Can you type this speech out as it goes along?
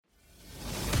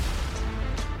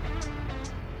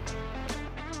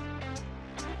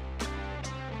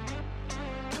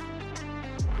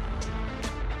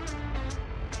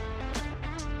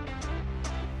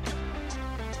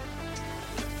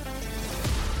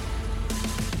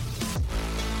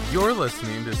You're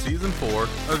listening to Season 4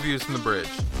 of Views from the Bridge,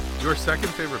 your second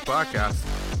favorite podcast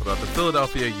about the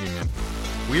Philadelphia Union.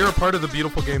 We are a part of the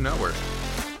Beautiful Game Network.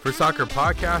 For soccer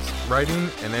podcasts, writing,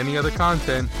 and any other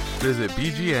content, visit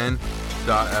bgn.fm.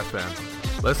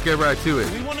 Let's get right to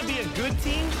it. Do we want to be a good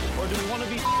team, or do we want to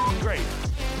be f***ing great?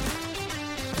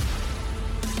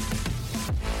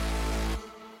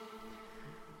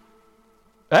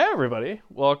 Hey everybody,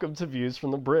 welcome to Views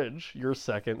from the Bridge, your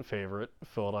second favorite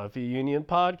Philadelphia Union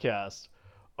podcast.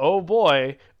 Oh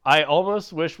boy, I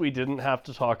almost wish we didn't have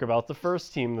to talk about the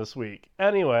first team this week.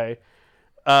 Anyway,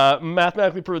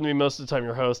 mathematically proven to be most of the time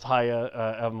your host.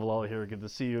 Hiya, Evan Villella here, good to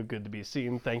see you, good to be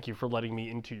seen. Thank you for letting me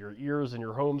into your ears and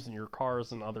your homes and your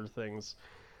cars and other things.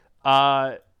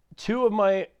 Two of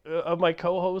my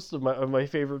co-hosts, of my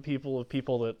favorite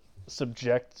people that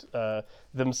subject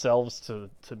themselves to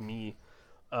me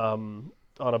on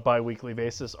a bi-weekly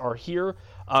basis are here.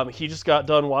 He just got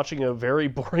done watching a very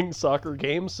boring soccer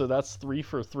game, so that's 3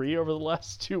 for 3 over the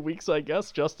last 2 weeks, I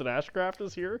guess. Justin Ashcraft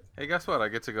is here. Hey, guess what? I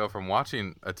get to go from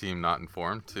watching a team not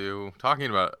informed to talking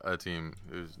about a team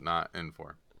who's not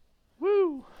informed.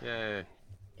 Woo! Yay.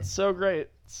 So great.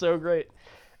 So great.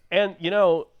 And, you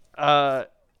know,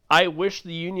 I wish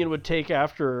the Union would take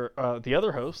after the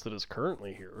other host that is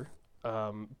currently here,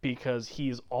 because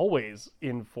he's always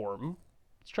in form.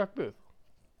 It's Chuck Booth.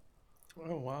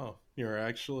 Oh, wow. You're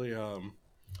actually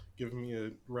giving me a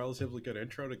relatively good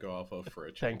intro to go off of for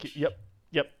a change. Thank you.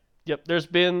 Yep. There's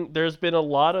been a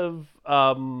lot of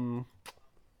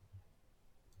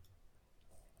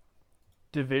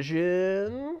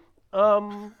division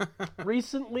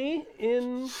recently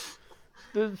in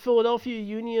the Philadelphia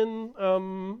Union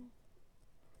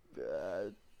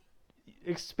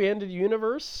expanded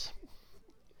universe.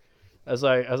 As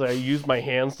I use my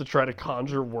hands to try to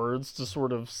conjure words to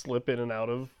sort of slip in and out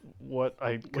of what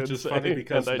I could say. Which is funny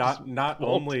because not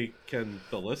only can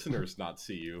the listeners not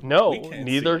see you, no,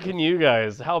 neither can you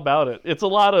guys. How about it? It's a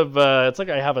lot of it's like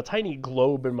I have a tiny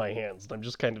globe in my hands and I'm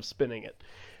just kind of spinning it.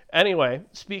 Anyway,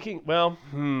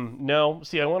 no.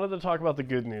 See, I wanted to talk about the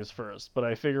good news first, but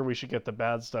I figure we should get the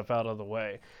bad stuff out of the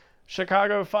way.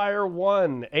 Chicago Fire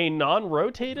won a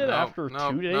non-rotated after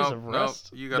 2 days of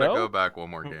rest. You gotta go back one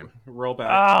more game. Roll back.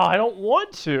 I don't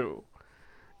want to.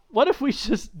 What if we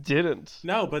just didn't?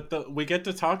 No, but we do get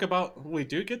to talk about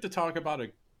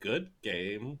a good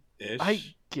game-ish. I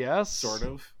guess. Sort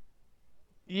of.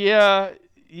 Yeah.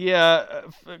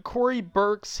 Corey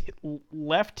Burke's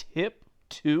left hip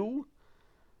 2.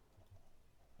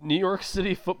 New York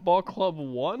City Football Club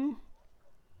 1.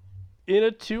 In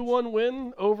a 2-1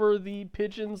 win over the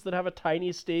Pigeons that have a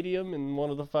tiny stadium in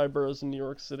one of the 5 boroughs in New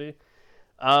York City.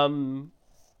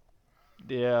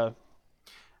 Yeah.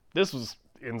 This was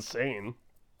insane.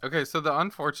 Okay, so the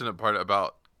unfortunate part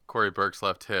about Corey Burke's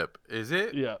left hip is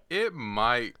it? Yeah. It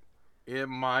might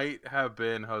have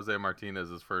been Jose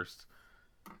Martinez's first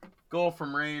goal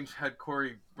from range had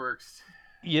Corey Burke's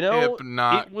hip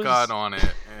not got on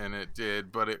it, and it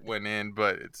did, but it went in.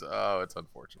 But it's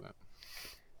unfortunate.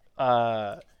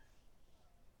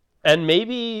 And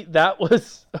maybe that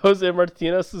was Jose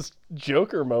Martinez's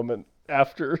Joker moment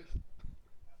after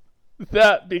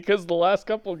that, because the last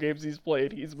couple of games he's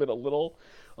played, he's been a little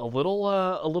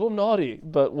naughty.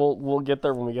 But we'll get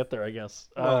there when we get there, I guess.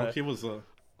 Well, he was a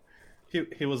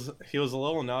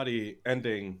little naughty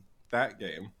ending that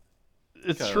game.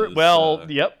 It's true. Well,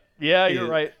 yep, yeah, you're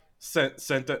right. Sent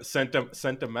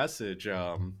a message.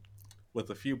 With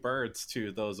a few birds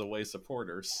to those away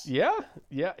supporters. Yeah,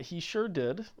 he sure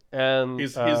did. And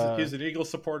he's an Eagle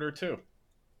supporter too.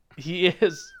 He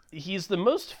is. He's the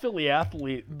most Philly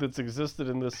athlete that's existed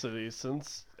in this city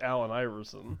since Allen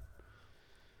Iverson.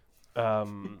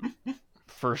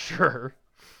 For sure.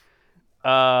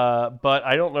 But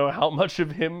I don't know how much of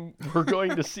him we're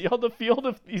going to see on the field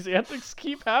if these antics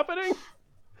keep happening.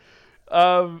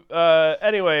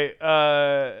 Anyway,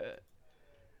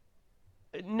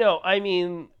 no, I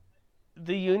mean,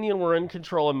 the Union were in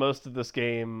control of most of this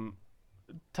game.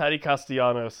 Teddy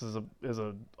Castellanos is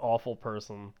a awful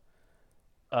person.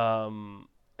 And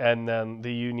then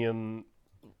the Union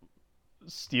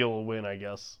steal a win, I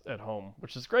guess, at home,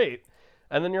 which is great.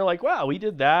 And then you're like, wow, we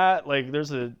did that. Like,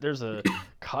 there's a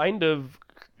kind of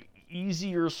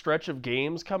easier stretch of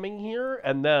games coming here,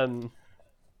 and then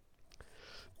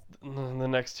the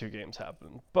next 2 games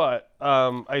happen. But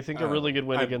I think a really good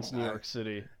win against New York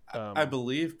City. I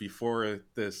believe before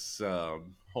this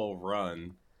whole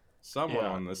run, someone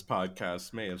on this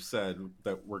podcast may have said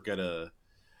that we're going to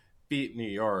beat New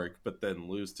York but then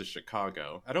lose to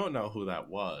Chicago. I don't know who that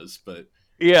was, but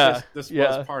this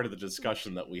was part of the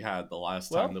discussion that we had the last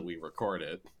time that we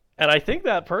recorded. And I think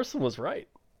that person was right.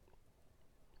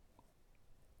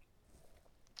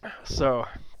 So,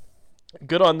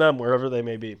 good on them wherever they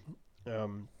may be.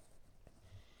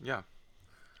 Yeah.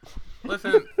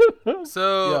 Listen,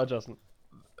 so yeah, Justin.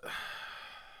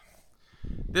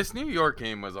 This New York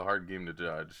game was a hard game to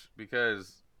judge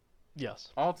because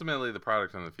Yes. ultimately the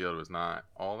product on the field was not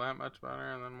all that much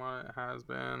better than what it has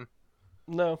been.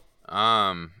 No.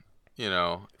 I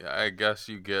guess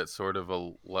you get sort of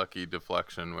a lucky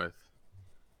deflection with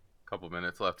a couple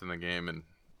minutes left in the game and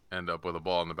end up with a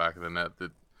ball in the back of the net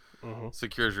that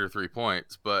secures your 3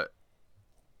 points, but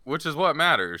which is what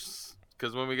matters,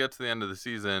 because when we get to the end of the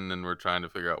season and we're trying to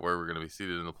figure out where we're going to be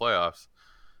seated in the playoffs,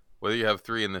 whether you have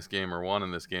 3 in this game or 1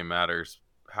 in this game matters.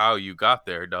 How you got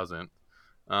there doesn't.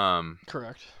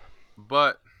 Correct.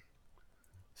 But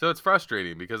so it's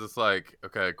frustrating because it's like,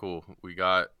 okay, cool, we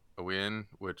got a win,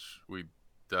 which we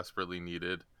desperately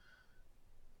needed,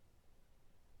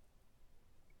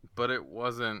 but it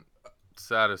wasn't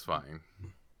satisfying.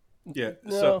 Yeah.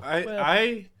 No, So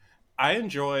well- I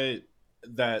enjoy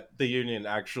that the Union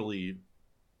actually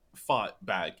fought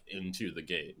back into the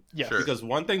game. Yes. Sure. Because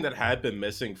one thing that had been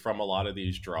missing from a lot of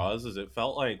these draws is it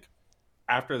felt like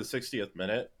after the 60th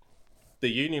minute, the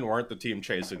Union weren't the team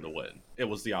chasing the win. It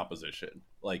was the opposition,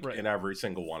 like Right. in every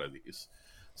single one of these.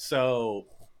 So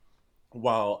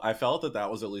while I felt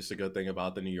that was at least a good thing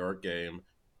about the New York game,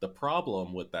 the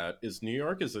problem with that is New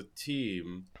York is a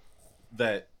team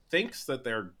that thinks that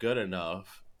they're good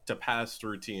enough to pass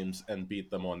through teams and beat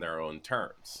them on their own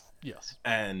terms. Yes.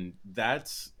 And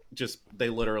that's just, they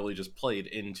literally just played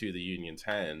into the Union's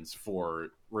hands for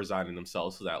resigning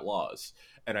themselves to that loss.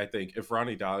 And I think if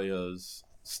Ronnie Dahlia's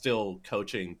still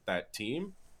coaching that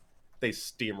team, they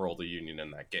steamroll the Union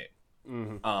in that game.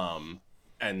 Mm-hmm.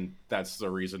 And that's the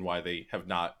reason why they have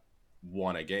not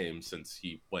won a game since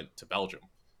he went to Belgium,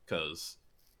 because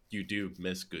you do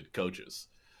miss good coaches.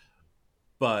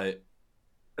 But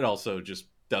it also just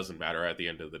doesn't matter at the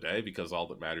end of the day, because all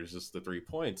that matters is the 3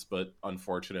 points. But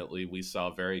unfortunately, we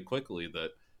saw very quickly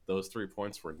that those 3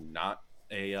 points were not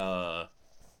a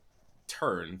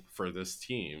turn for this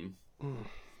team.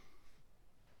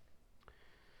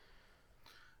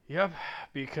 Yep,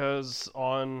 because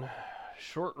on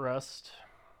short rest,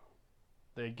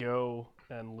 they go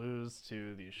and lose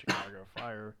to the Chicago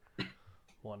Fire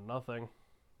 1-0.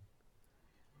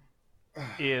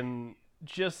 In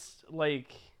just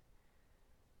like,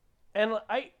 and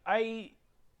I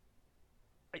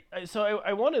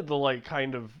wanted to like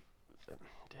kind of,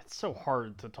 it's so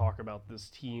hard to talk about this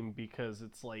team because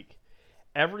it's like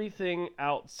everything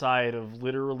outside of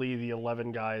literally the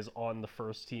 11 guys on the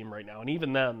first team right now, and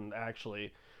even then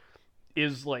actually,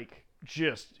 is like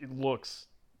just, it looks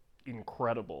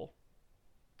incredible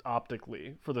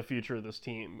optically for the future of this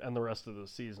team and the rest of the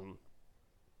season.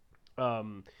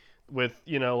 With,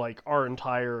 like our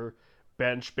entire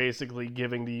bench basically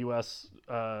giving the U.S.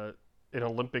 An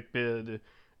Olympic bid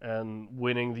and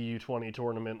winning the U20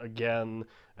 tournament again,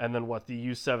 and then the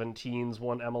U17s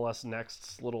won MLS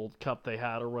Next's little cup they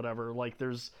had or whatever. Like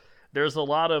there's a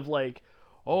lot of like,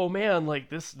 oh man, like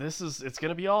this is, it's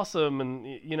gonna be awesome.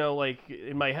 And like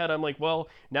in my head I'm like, well,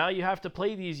 now you have to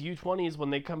play these U20s when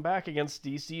they come back against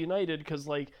DC United, because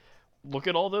like look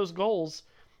at all those goals.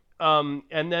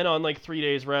 And then on like 3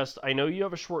 days rest, I know you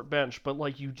have a short bench, but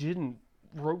like you didn't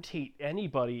rotate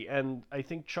anybody. And I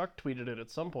think Chuck tweeted it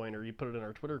at some point, or he put it in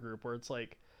our Twitter group, where it's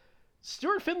like,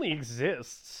 Stuart Finley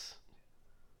exists.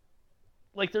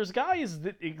 Like there's guys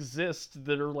that exist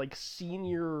that are like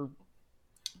senior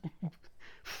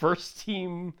first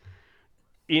team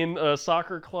in a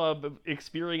soccer club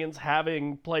experience,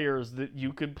 having players that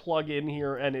you could plug in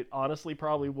here and it honestly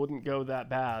probably wouldn't go that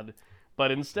bad. But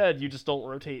instead, you just don't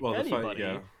rotate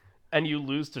anybody, and you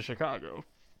lose to Chicago.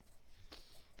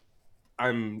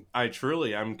 I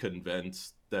truly am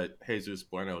convinced that Jesus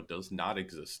Bueno does not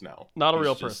exist now. Not a He's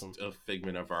real just person. a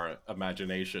figment of our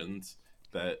imaginations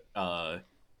that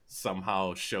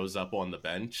somehow shows up on the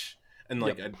bench. And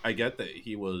like, Yep. I get that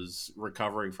he was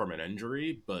recovering from an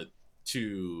injury, but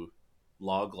to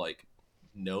log like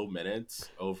no minutes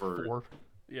over 4.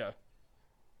 Yeah.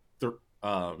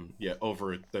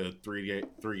 over the three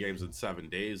games in 7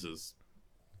 days is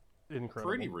Incredible.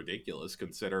 pretty ridiculous,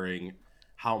 considering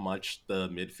how much the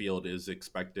midfield is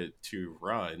expected to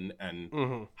run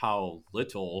and how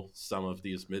little some of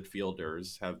these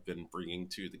midfielders have been bringing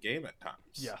to the game at times.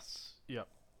 Yes. Yep.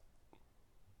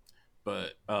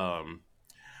 But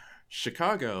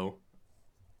Chicago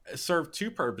served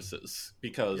 2 purposes,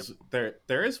 because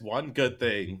there is one good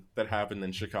thing that happened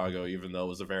in Chicago, even though it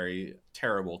was a very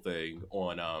terrible thing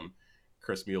on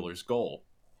Chris Mueller's goal.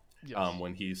 Yes.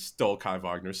 When he stole Kai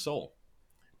Wagner's soul.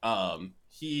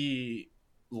 He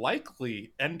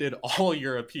likely ended all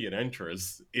European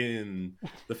interest in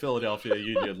the Philadelphia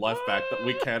Union left back that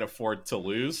we can't afford to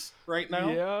lose right now.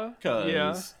 Yeah.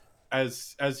 Because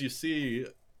as you see,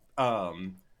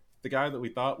 the guy that we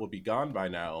thought would be gone by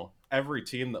now, every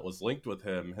team that was linked with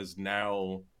him has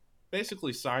now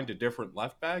basically signed a different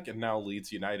left back, and now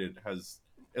Leeds United has,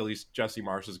 at least Jesse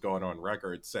Marsh is going on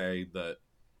record saying that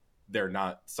they're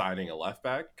not signing a left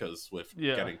back, because with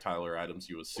getting Tyler Adams,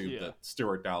 you assume that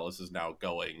Stuart Dallas is now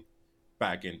going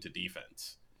back into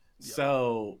defense. Yeah.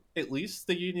 So at least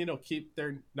the Union will keep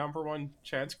their number one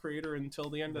chance creator until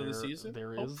the end of the season.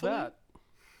 There is that.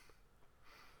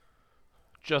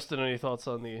 Justin, any thoughts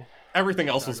on the... Everything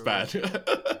else was bad.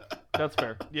 That's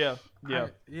fair. Yeah.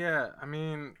 I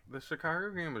mean, the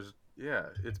Chicago game was,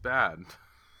 it's bad.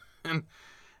 and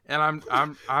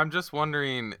I'm just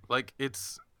wondering, like,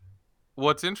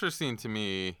 what's interesting to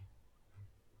me,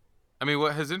 I mean,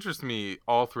 what has interested me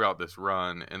all throughout this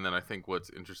run, and then I think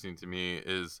what's interesting to me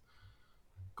is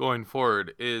going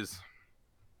forward is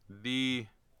the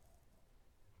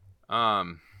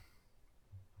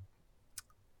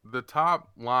top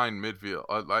line midfield,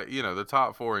 the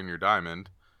top four in your diamond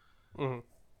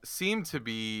seem to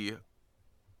be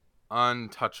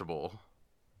untouchable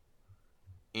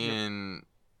in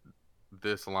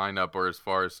this lineup, or as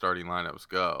far as starting lineups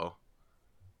go.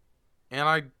 And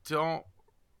I don't,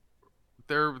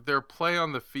 their play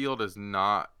on the field is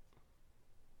not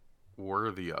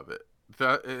worthy of it.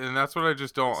 And that's what I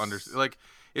just don't understand. Like,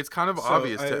 it's kind of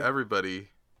obvious to everybody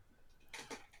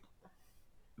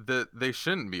that they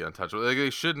shouldn't be untouchable. Like, they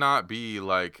should not be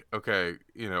like, okay,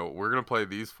 we're going to play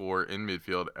these four in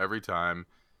midfield every time.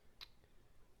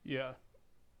 Yeah.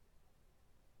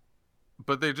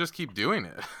 But they just keep doing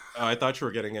it. I thought you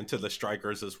were getting into the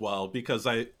strikers as well, because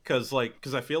I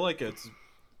feel like it's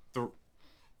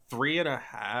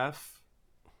 3.5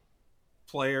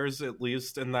 players at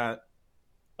least in that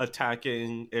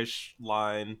attacking-ish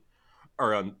line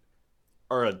are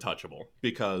untouchable,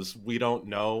 because we don't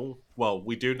know. Well,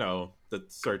 we do know that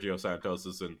Sergio Santos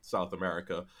is in South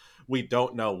America. We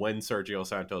don't know when Sergio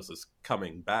Santos is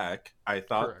coming back. I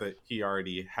thought that he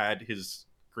already had his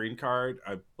green card.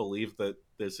 I believe that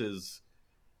this is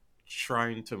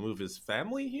trying to move his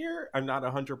family here. I'm not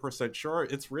 100% sure.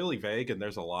 It's really vague, and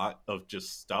there's a lot of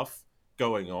just stuff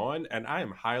going on, and I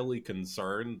am highly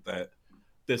concerned that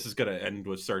this is going to end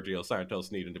with Sergio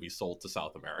Santos needing to be sold to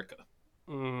South America.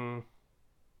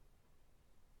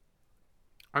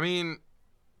 I mean,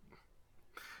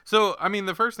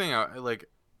 the first thing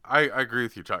I agree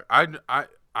with you, Chuck.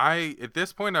 I at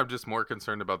this point I'm just more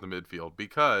concerned about the midfield,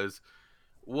 because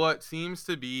what seems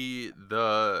to be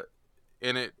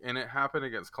and it happened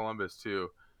against Columbus too.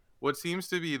 What seems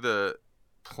to be the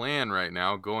plan right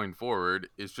now going forward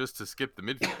is just to skip the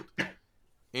midfield.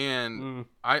 And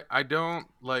I don't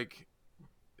like,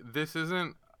 this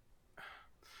isn't,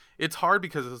 it's hard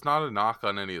because it's not a knock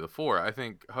on any of the four. I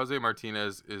think Jose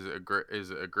Martinez is a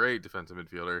great defensive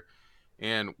midfielder,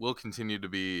 and will continue to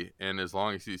be, and as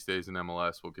long as he stays in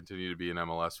MLS, will continue to be in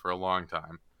MLS for a long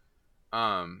time.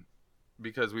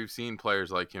 Because we've seen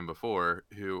players like him before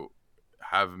who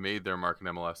have made their mark in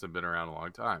MLS and been around a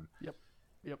long time. Yep.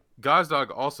 Gazdag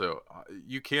also,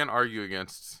 you can't argue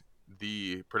against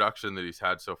the production that he's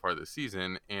had so far this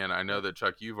season, and I know that,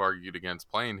 Chuck, you've argued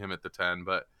against playing him at the 10,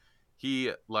 but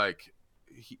you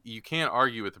can't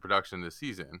argue with the production this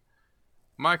season.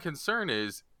 My concern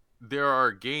is there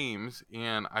are games,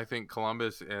 and I think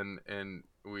Columbus and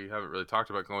we haven't really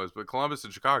talked about Columbus, but Columbus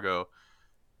and Chicago,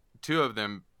 two of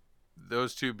them,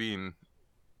 those two being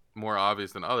more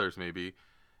obvious than others maybe,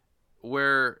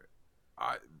 where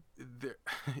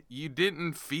you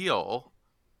didn't feel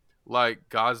like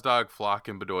Gazdag, Flock,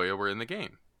 and Bedoya were in the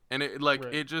game. And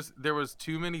it just, there was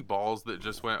too many balls that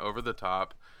just went over the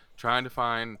top, trying to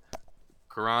find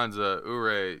Carranza,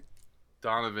 Ure,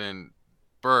 Donovan,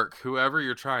 Burke, whoever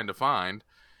you're trying to find.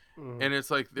 And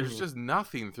it's like, there's just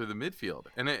nothing through the midfield.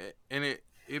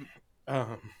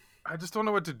 I just don't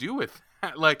know what to do with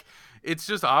that. Like, it's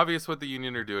just obvious what the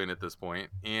Union are doing at this point,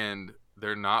 and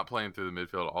they're not playing through the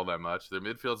midfield all that much. Their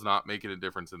midfield's not making a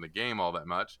difference in the game all that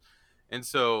much. And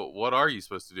so what are you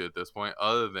supposed to do at this point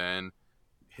other than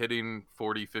hitting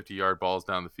 40, 50-yard balls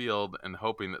down the field and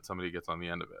hoping that somebody gets on the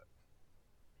end of it?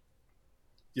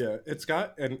 Yeah, it's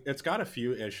got a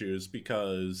few issues,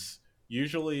 because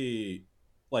usually,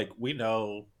 like, we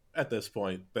know at this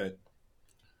point that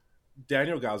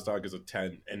Daniel Gazdag is a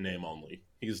 10 in name only.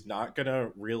 He's not going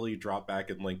to really drop back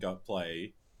and link up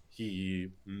play. He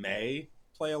may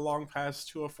play a long pass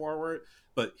to a forward,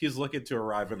 but he's looking to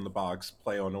arrive in the box,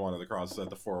 play on one of the crosses at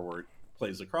the forward,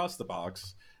 plays across the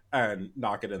box, and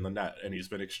knock it in the net, and he's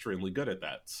been extremely good at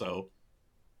that. So,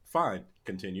 fine,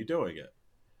 continue doing it.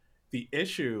 The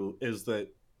issue is that,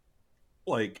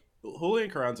 like, Julian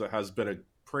Carranza has been a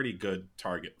pretty good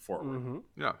target forward. Mm-hmm.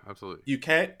 Yeah, absolutely. You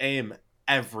can't aim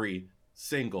every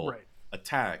single Right.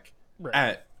 attack Right.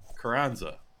 at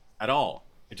Carranza at all.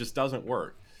 It just doesn't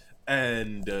work.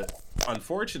 And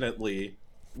unfortunately,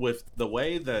 with the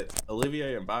way that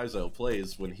Olivier Mbaizo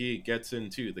plays when he gets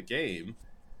into the game,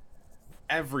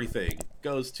 everything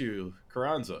goes to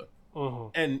Carranza. Mm-hmm.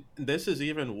 And this is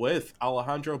even with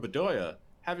Alejandro Bedoya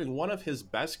having one of his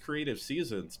best creative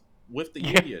seasons with the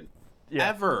Union Yeah.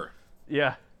 ever.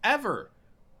 Yeah.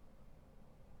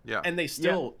 Yeah. And they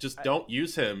still just don't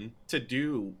use him to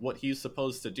do what he's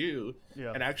supposed to do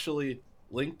Yeah. and actually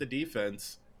link the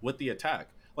defense with the attack.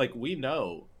 Like, we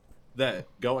know that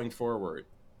going forward,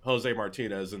 Jose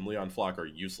Martinez and Leon Flock are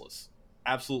useless.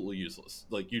 Absolutely useless.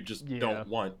 Like, you just don't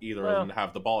want either of them to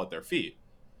have the ball at their feet.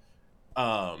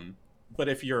 But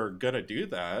if you're going to do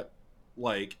that,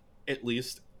 like, at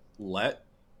least let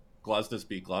Glesnes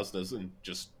be Glesnes and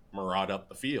just maraud up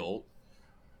the field.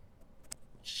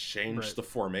 Change the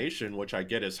formation, which I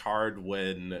get is hard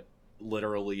when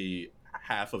literally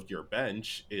half of your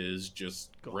bench is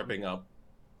just ripping up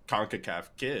CONCACAF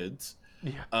kids.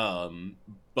 Yeah.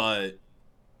 But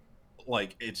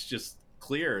like, it's just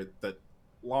clear that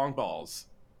long balls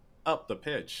up the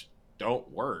pitch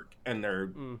don't work, and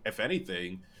they're if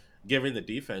anything giving the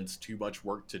defense too much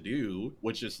work to do,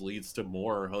 which just leads to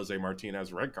more Jose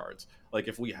Martinez red cards. Like,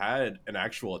 if we had an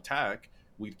actual attack,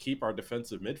 we'd keep our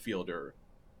defensive midfielder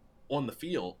on the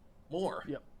field more.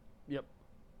 Yep.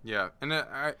 Yeah, and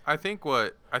I think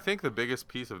the biggest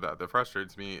piece of that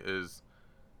frustrates me is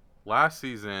last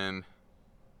season,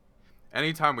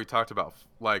 anytime we talked about,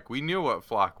 like, we knew what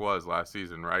Flock was last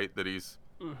season, right? That he's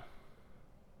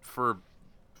for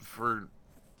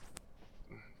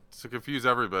to confuse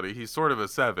everybody, he's sort of a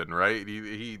 7, right?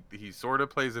 He sort of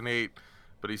plays an 8,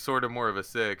 but he's sort of more of a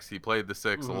 6. He played the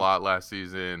 6 a lot last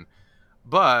season,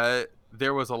 but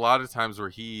there was a lot of times where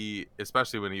he,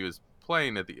 especially when he was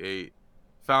playing at the 8,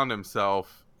 found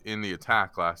himself in the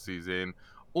attack last season,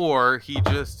 or he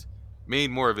just made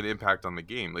more of an impact on the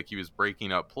game. Like, he was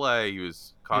breaking up play, he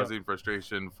was causing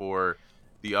frustration for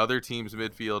the other team's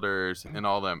midfielders and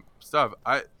all that stuff.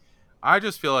 I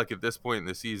just feel like at this point in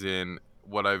the season,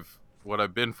 what I've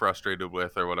been frustrated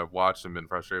with, or what I've watched and been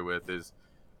frustrated with, is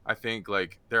I think,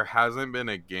 like, there hasn't been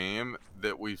a game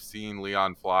that we've seen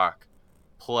Leon Flock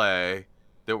play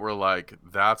that we're like,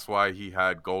 that's why he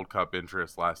had Gold Cup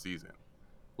interest last season.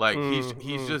 Like,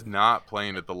 he's just not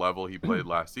playing at the level he played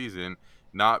last season,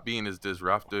 not being as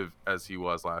disruptive as he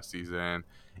was last season.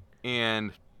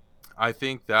 And I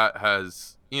think that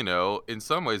has, in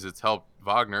some ways it's helped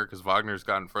Wagner, because Wagner's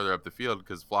gotten further up the field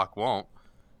because Flock won't.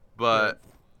 But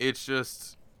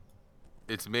it's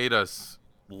made us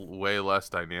way less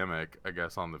dynamic, I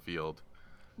guess, on the field.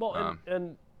 Well,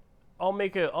 and I'll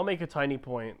make a tiny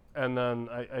point, and then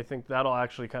I think that'll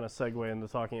actually kind of segue into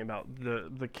talking about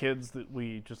the kids that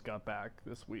we just got back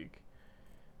this week.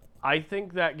 I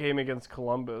think that game against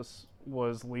Columbus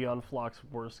was Leon Flock's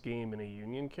worst game in a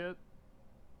Union kit.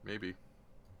 Maybe.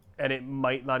 And it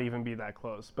might not even be that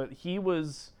close, but he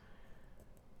was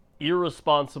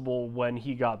irresponsible when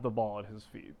he got the ball at his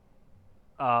feet.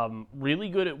 Really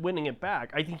good at winning it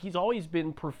back. I think he's always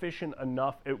been proficient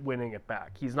enough at winning it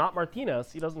back. He's not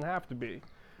Martinez. He doesn't have to be.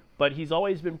 But he's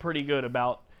always been pretty good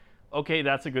about, okay,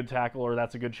 that's a good tackle, or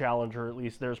that's a good challenge, or at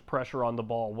least there's pressure on the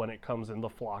ball when it comes in the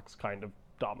Flock's kind of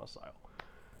domicile.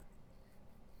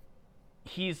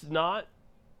 He's not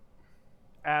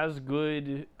as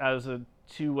good as a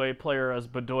two-way player as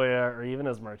Bedoya or even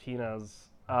as Martinez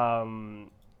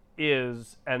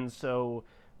is, and so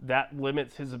that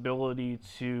limits his ability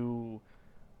to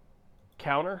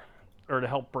counter or to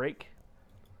help break.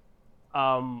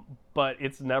 But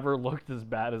it's never looked as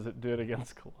bad as it did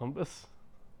against Columbus.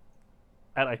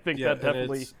 And I think that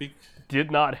definitely did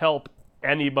not help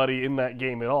anybody in that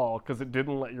game at all, because it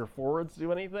didn't let your forwards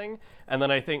do anything. And then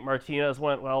I think Martinez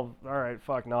went, well, all right,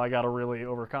 fuck, now I got to really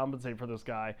overcompensate for this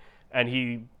guy. And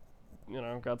he,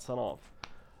 got sent off.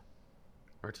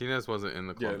 Martinez wasn't in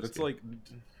the Columbus game.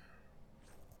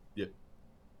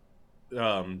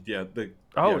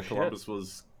 Columbus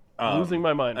was losing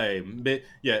my mind.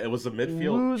 It was a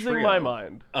midfield losing trio my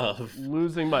mind.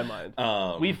 Losing my mind.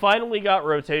 We finally got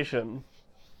rotation.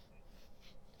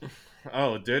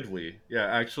 Oh, did we? Yeah,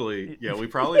 actually, we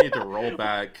probably need to roll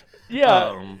back.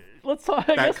 Let's talk.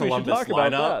 I guess Columbus we should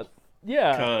talk about that.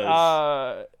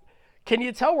 Yeah. Can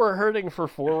you tell we're hurting for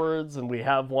forwards, and we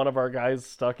have one of our guys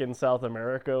stuck in South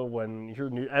America when you're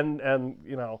new? And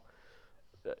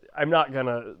I'm not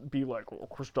gonna be like, well,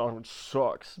 Chris Donovan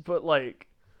sucks, but like,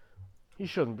 he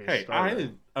shouldn't be. Hey,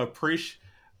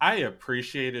 I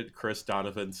appreciated Chris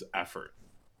Donovan's effort.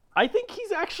 I think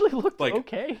he's actually looked Like,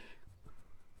 okay.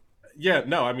 Yeah,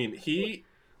 no, I mean he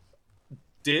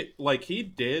did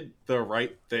the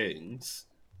right things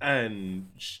and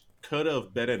could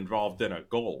have been involved in a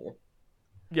goal.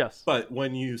 Yes. But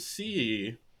when you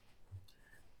see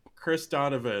Chris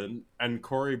Donovan and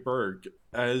Corey Berg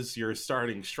as your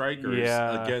starting strikers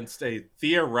against a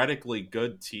theoretically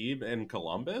good team in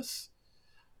Columbus,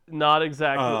 not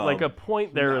exactly. Like a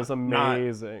point there is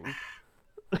amazing.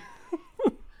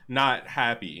 Not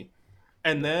happy.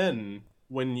 And then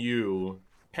when you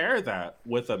pair that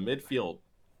with a midfield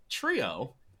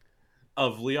trio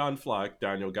of Leon Flack,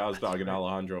 Daniel Gazdag, and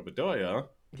Alejandro Bedoya,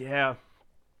 yeah.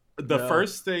 The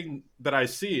first thing that I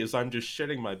see is I'm just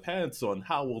shitting my pants on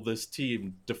how will this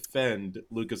team defend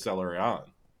Lucas Elorion.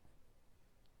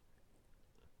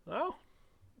 Oh,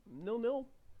 0-0.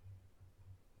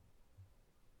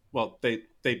 Well, they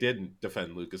didn't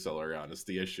defend Lucas Elorion is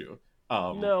the issue.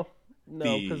 No,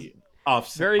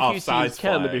 because very few teams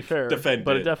can, to be fair,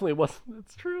 but it definitely wasn't.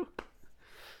 It's true.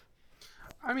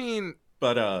 I mean,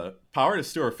 but power to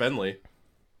Stuart Findlay.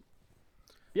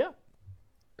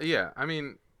 Yeah. I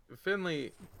mean,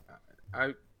 Finley,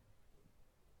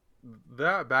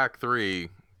 that back three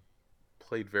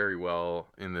played very well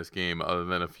in this game, other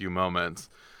than a few moments,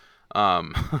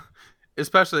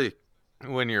 especially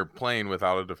when you're playing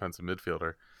without a defensive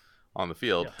midfielder on the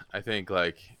field. Yeah. I think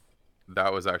like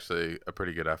that was actually a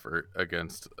pretty good effort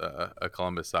against a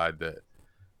Columbus side that,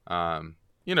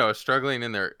 is struggling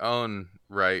in their own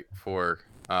right for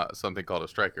something called a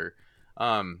striker.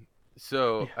 I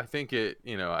think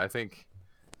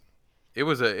it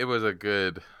was a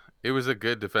good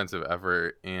defensive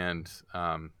effort, and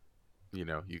you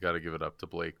got to give it up to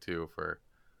Blake too for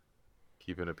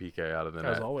keeping a PK out of the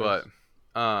net. Always.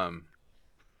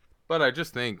 But I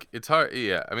just think it's hard.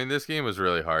 Yeah, I mean this game was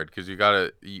really hard because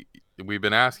we've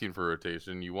been asking for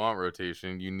rotation. You want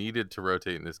rotation. You needed to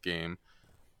rotate in this game,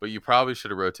 but you probably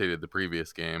should have rotated the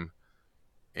previous game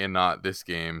and not this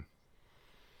game.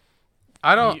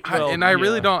 I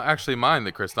really don't actually mind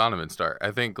the Chris Donovan start.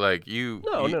 I think like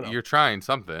you're trying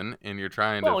something and you're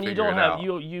trying to figure it out.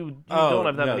 You don't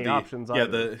have that many options.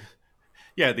 The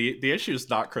issue is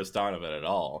not Chris Donovan at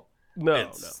all.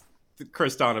 It's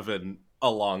Chris Donovan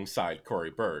alongside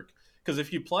Corey Berg. Because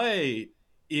if you play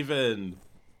even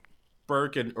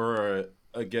Berg or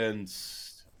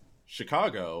against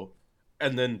Chicago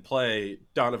and then play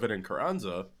Donovan and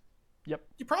Carranza, you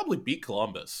probably beat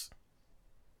Columbus.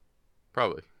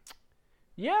 Probably.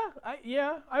 Yeah,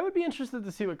 I would be interested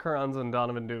to see what Carranza and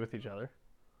Donovan do with each other.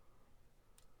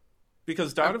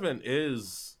 Because Donovan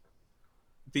is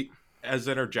as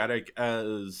energetic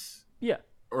as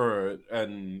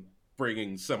and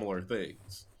bringing similar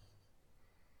things.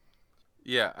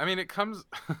 Yeah, I mean it comes.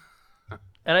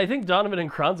 And I think Donovan and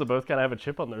Carranza both kind of have a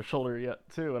chip on their shoulder yet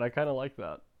too, and I kind of like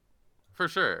that. For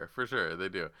sure, they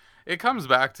do. It comes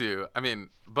back to,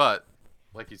 but.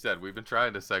 Like you said, we've been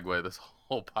trying to segue this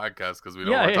whole podcast because we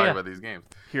don't want to talk about these games.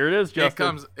 Here it is,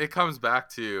 Justin. It comes back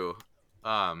to,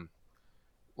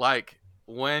 like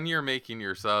when you're making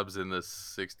your subs in the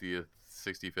 60th,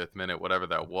 65th minute, whatever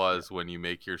that was, when you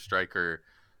make your striker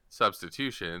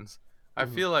substitutions. I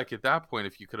feel like at that point,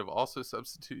 if you could have also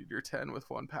substituted your 10 with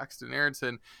one Paxton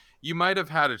Aronson, you might have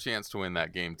had a chance to win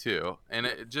that game too. And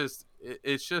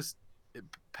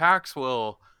Pax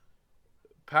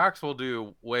will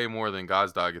do way more than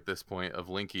Gazdag at this point of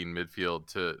linking midfield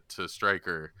to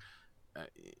striker,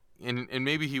 and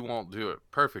maybe he won't do it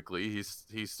perfectly.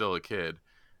 He's still a kid,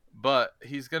 but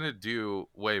he's gonna do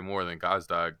way more than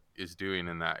Gazdag is doing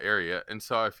in that area. And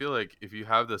so I feel like if you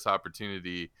have this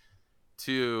opportunity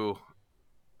to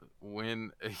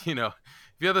win, if you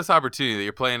have this opportunity that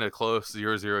you're playing a close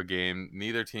 0-0 game,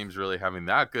 neither team's really having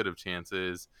that good of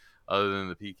chances other than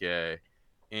the PK,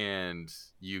 and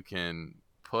you can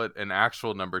put an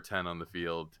actual number 10 on the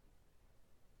field,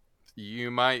 you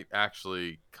might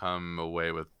actually come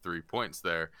away with 3 points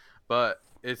there. But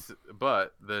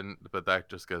that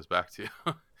just goes back to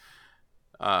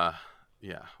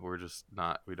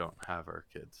we don't have our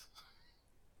kids.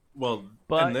 Well,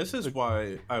 and this is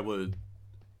why I would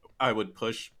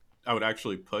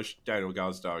actually push Daniel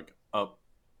Gazdag up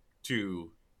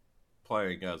to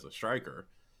playing as a striker,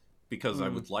 because I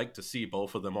would like to see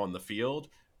both of them on the field,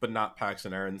 but not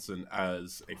Paxton Aronson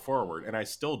as a forward. And I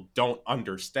still don't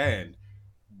understand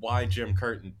why Jim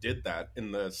Curtin did that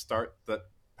in the start that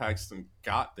Paxton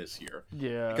got this year.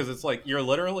 Yeah. Because it's like, you're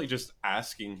literally just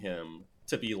asking him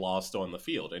to be lost on the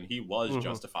field, and he was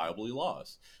justifiably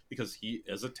lost because he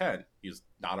is a 10. He's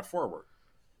not a forward.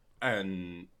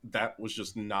 And that was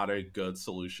just not a good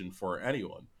solution for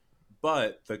anyone.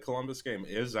 But the Columbus game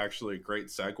is actually a great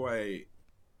segue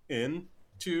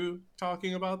into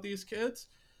talking about these kids,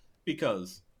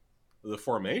 because the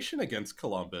formation against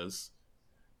Columbus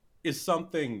is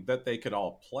something that they could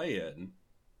all play in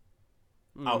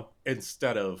out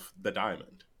instead of the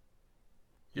diamond.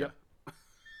 Yeah.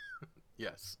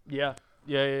 Yes. Yeah.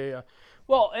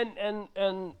 Well,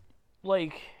 and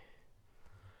like,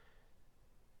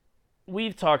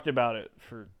 we've talked about it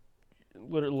for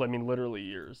literally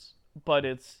years, but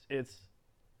it's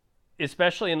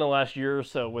especially in the last year or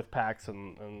so with Pax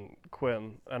and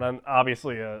Quinn, and I'm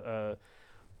obviously a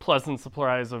pleasant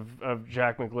surprise of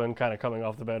Jack McGlynn kind of coming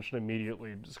off the bench and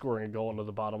immediately scoring a goal into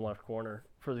the bottom left corner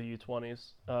for the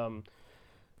U20s.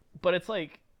 But it's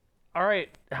like, all right,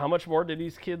 how much more do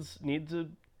these kids need to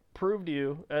prove to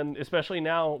you? And especially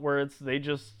now where they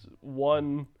just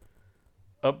won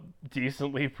a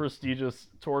decently prestigious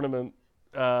tournament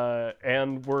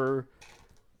and were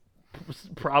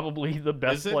probably the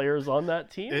best players on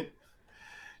that team.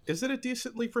 Is it a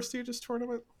decently prestigious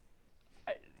tournament?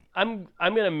 I'm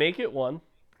gonna make it one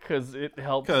because it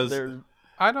helps their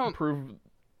I don't prove.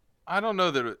 I don't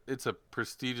know that it's a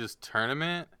prestigious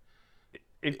tournament.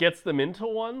 It gets them into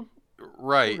one,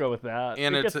 right? We'll go with that.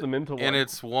 And it gets them into one, and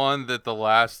it's one that the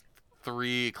last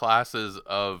 3 classes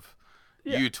of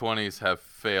U20s have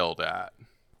failed at.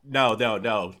 No.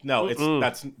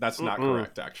 That's not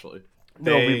correct. Actually,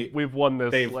 we've won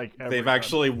this. They've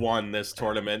actually won this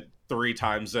tournament 3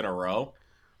 times in a row.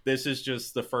 This is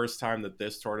just the first time that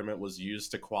this tournament was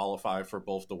used to qualify for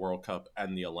both the World Cup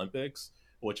and the Olympics,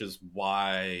 which is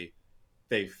why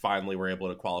they finally were able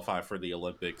to qualify for the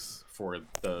Olympics for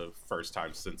the first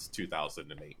time since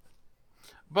 2008.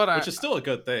 Which is still a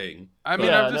good thing. I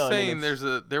mean, I'm just saying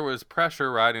there was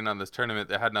pressure riding on this tournament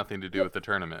that had nothing to do with the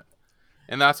tournament.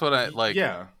 And that's what I like.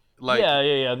 Yeah.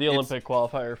 The Olympic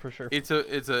qualifier for sure. It's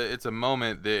a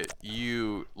moment that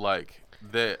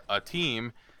that a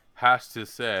team has to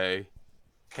say,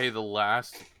 hey, the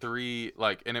last 3,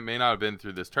 and it may not have been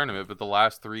through this tournament, but the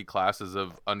last 3 classes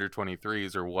of under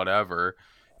 23s or whatever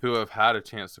who have had a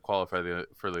chance to qualify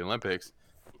for the Olympics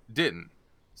didn't.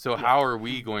 So how are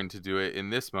we going to do it in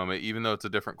this moment, even though it's a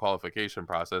different qualification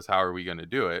process? How are we going to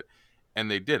do it? And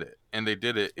they did it. And they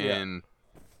did it in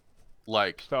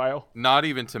style. Not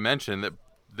even to mention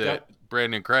that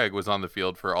Brandon Craig was on the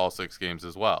field for all 6 games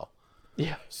as well.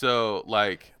 Yeah. So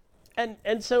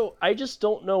And so I just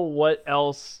don't know what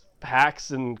else Pax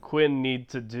and Quinn need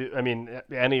to do. I mean,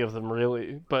 any of them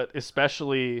really, but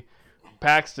especially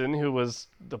Paxton, who was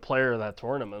the player of that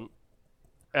tournament,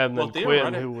 and then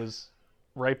Quinn, who was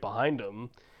right behind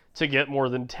him, to get more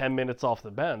than 10 minutes off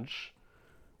the bench.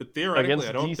 But theoretically,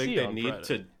 I don't think they need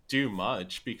to do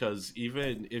much, because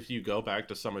even if you go back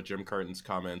to some of Jim Curtin's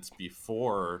comments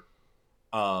before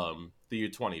the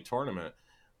U20 tournament,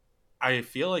 I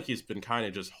feel like he's been kind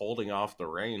of just holding off the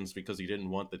reins because he didn't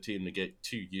want the team to get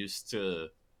too used to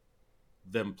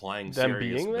them playing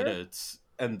serious minutes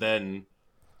and then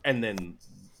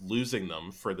losing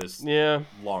them for this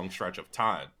long stretch of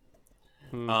time.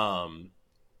 I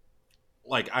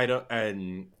don't,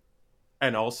 and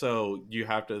also you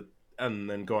have to, and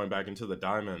then going back into the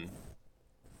diamond,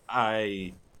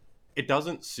 it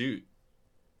doesn't suit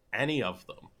any of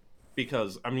them.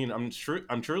 Because, I mean, I'm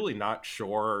truly not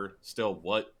sure still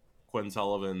what Quinn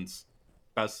Sullivan's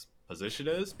best position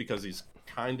is, because he's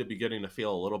kind of beginning to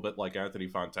feel a little bit like Anthony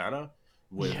Fontana,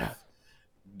 with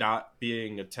not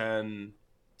being a 10,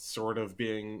 sort of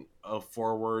being a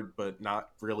forward, but not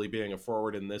really being a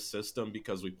forward in this system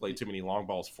because we play too many long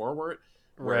balls forward.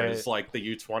 Whereas,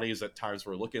 the U20s at times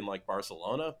were looking like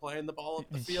Barcelona playing the ball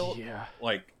up the field. Yeah.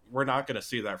 We're not going to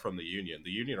see that from the Union.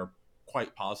 The Union are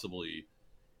quite possibly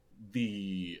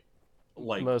the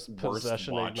most worst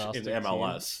watch in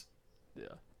MLS. Team.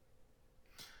 Yeah.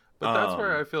 But that's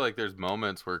where I feel like there's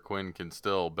moments where Quinn can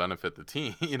still benefit the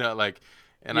team,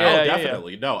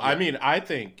 definitely. No, I mean, I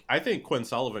think Quinn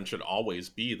Sullivan should always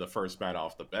be the first man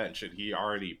off the bench, and he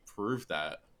already proved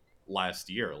that last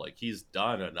year. He's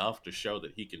done enough to show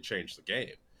that he can change the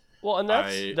game. Well, and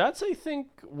that's I think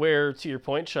where, to your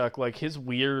point, Chuck, his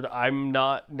weird I'm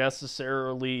not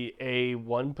necessarily a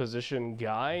one position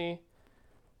guy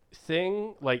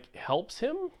thing helps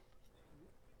him,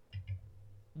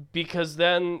 because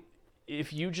then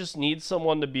if you just need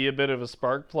someone to be a bit of a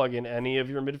spark plug in any of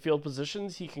your midfield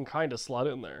positions, he can kind of slot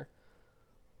in there.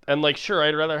 And sure,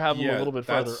 I'd rather have him a little bit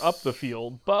farther up the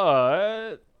field,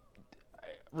 but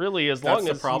really, as long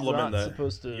as he's not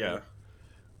supposed to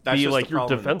that's be just like the your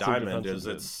problem in the defensive diamond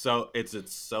defensive is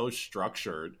it's so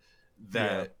structured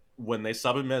that when they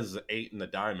sub him as an 8 in the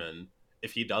diamond,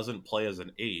 if he doesn't play as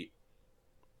an 8,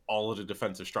 all of the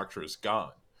defensive structure is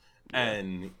gone. Yeah.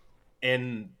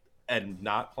 And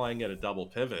not playing at a double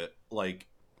pivot, like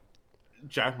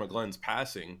Jack McGlynn's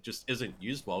passing just isn't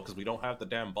used well because we don't have the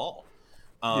damn ball.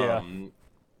 Yeah.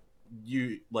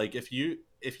 You like if you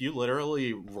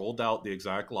literally rolled out the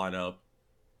exact lineup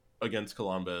against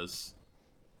Columbus,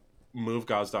 move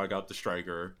Gazdag up the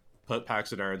striker, put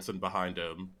Paxton Aronson behind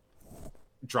him,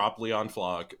 drop Leon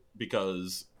Flock,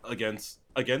 because against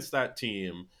that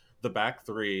team, the back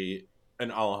three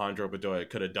and Alejandro Bedoya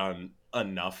could have done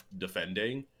enough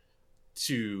defending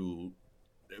to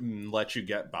let you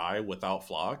get by without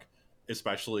Flock,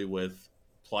 especially with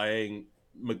playing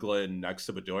McGlynn next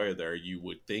to Bedoya there. You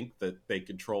would think that they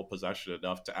control possession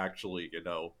enough to actually,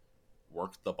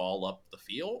 work the ball up the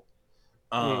field.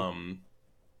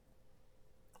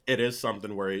 It is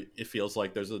something where it feels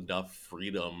like there's enough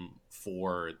freedom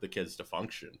for the kids to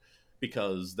function,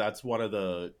 because that's one of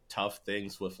the tough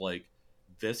things with like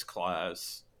this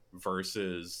class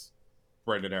versus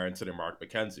Brendan Aronson and Mark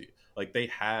McKenzie. Like they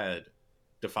had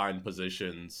defined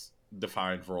positions,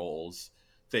 defined roles,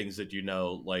 things that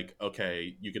like,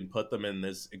 okay, you can put them in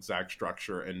this exact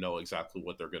structure and know exactly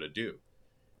what they're going to do.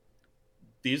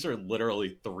 These are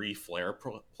literally 3 flair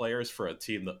players for a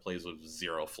team that plays with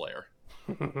 0 flair.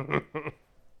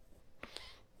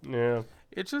 Yeah.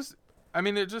 It just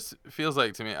feels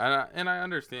like to me, and I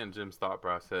understand Jim's thought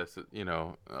process,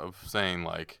 of saying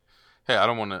like, hey, I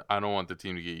don't want the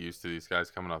team to get used to these guys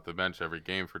coming off the bench every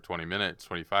game for 20 minutes,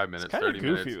 25 minutes, 30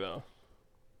 goofy, minutes. Though.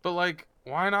 But like,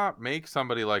 why not make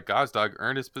somebody like Gazdag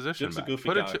earn his position Jim's back? A goofy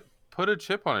guy. Put a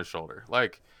chip on his shoulder.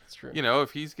 Like, that's true.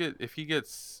 If he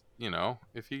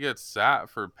gets sat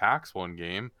for PAX one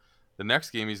game, the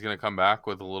next game he's going to come back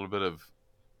with a little bit of,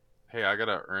 hey, I got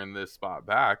to earn this spot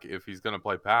back if he's going to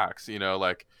play PAX,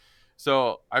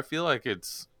 so I feel like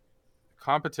it's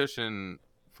competition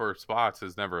for spots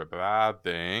is never a bad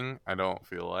thing. I don't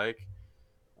feel like,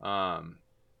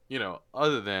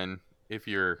 other than if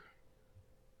you're,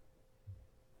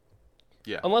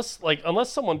 unless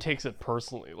someone takes it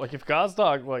personally, like if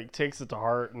Gazdag like takes it to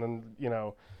heart and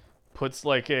then puts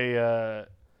like a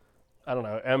I don't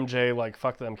know, MJ like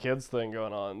fuck them kids thing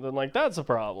going on, then like that's a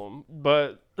problem.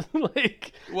 But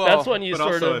like that's when you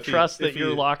sort of trust that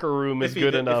your locker room is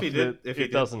good enough that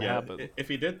it doesn't happen. If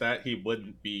he did that, he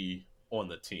wouldn't be on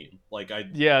the team. Like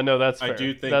that's fair. I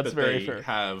do think that's that they fair.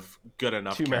 have good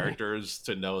enough characters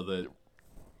to know that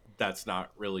that's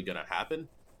not really going to happen.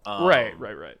 Right.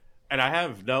 And I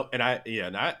have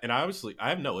obviously I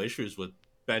have no issues with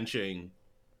benching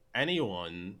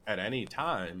anyone at any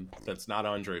time that's not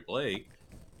Andre Blake,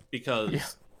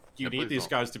 because you need these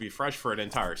guys to be fresh for an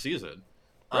entire season.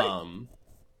 Right.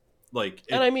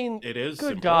 And I mean, it is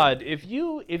good important. God, if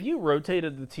you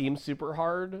rotated the team super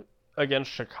hard against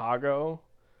Chicago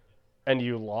and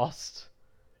you lost,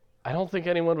 I don't think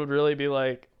anyone would really be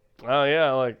like, oh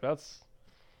yeah, like that's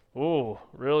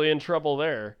really in trouble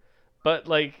there. But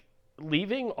like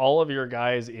leaving all of your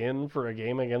guys in for a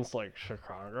game against like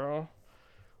Chicago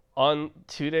on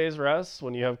 2 days rest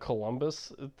when you have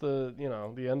Columbus at the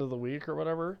the end of the week or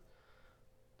whatever,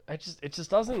 it just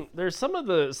doesn't. There's some of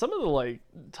the like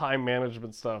time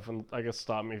management stuff, and I guess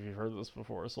stop me if you've heard this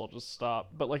before, so I'll just stop.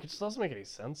 But like it just doesn't make any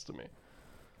sense to me.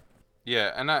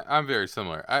 Yeah, and I'm very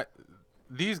similar.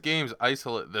 These games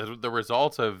isolate the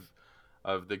results of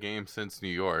the game since New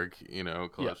York,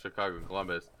 Chicago and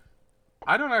Columbus.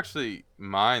 I don't actually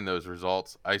mind those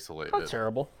results isolated. Not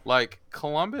terrible. Like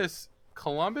Columbus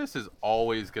is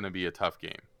always going to be a tough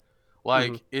game.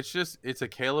 Like it's a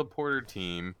Caleb Porter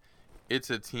team.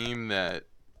 It's a team that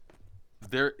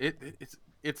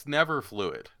it's never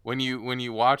fluid. When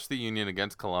you watch the Union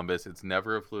against Columbus, it's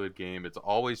never a fluid game. It's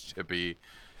always chippy.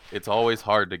 It's always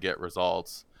hard to get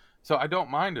results. So I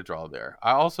don't mind a draw there.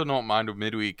 I also don't mind a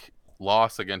midweek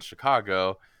loss against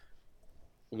Chicago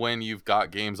when you've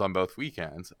got games on both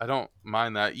weekends. I don't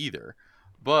mind that either.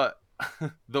 But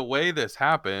the way this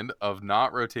happened of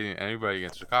not rotating anybody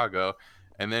against Chicago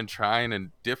and then trying a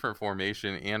different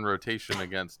formation and rotation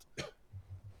against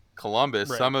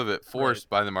Columbus, some of it forced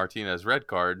by the Martinez red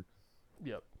card.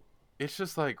 Yep. It's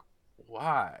just like,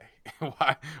 why?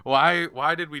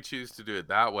 why did we choose to do it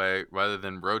that way rather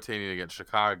than rotating against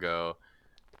Chicago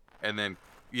and then,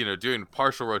 doing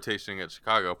partial rotation against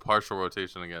Chicago, partial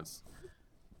rotation against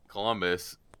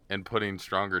Columbus, and putting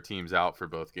stronger teams out for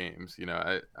both games?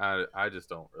 I just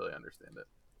don't really understand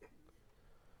it.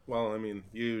 Well, I mean,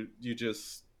 you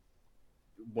just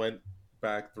went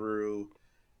back through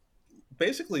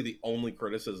basically the only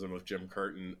criticism of Jim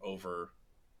Curtin over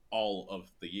all of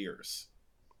the years.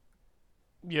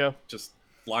 Yeah. Just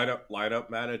lineup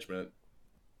management,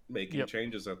 making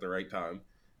changes at the right time.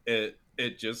 It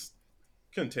just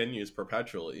continues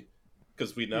perpetually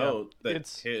because we know that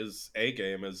his A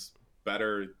game is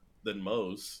better than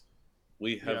most.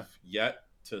 We have yet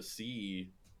to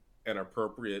see an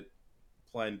appropriate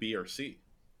plan B or C.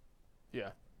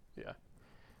 Yeah.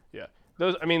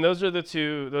 Those are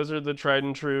the tried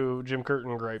and true Jim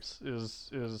Curtin gripes.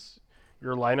 Is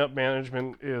your lineup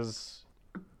management is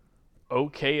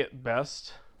okay at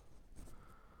best,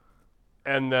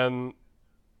 and then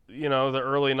the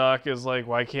early knock is like,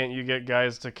 why can't you get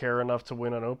guys to care enough to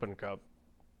win an Open Cup?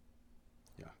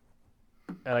 Yeah,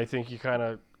 and I think you kind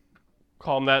of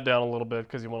calm that down a little bit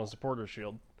because you want a supporter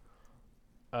shield.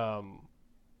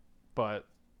 But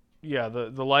yeah,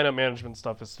 the lineup management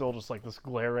stuff is still just like this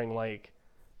glaring, like,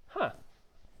 all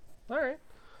right.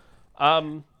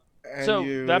 And so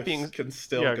you that being can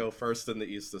still go first in the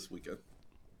East this weekend.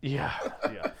 Yeah.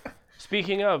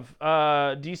 Speaking of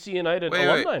DC United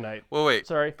alumni night. Well, wait.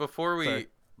 Sorry. Before we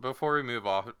move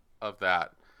off of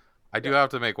that, I do have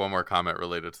to make one more comment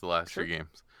related to the last three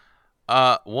games.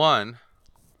 One,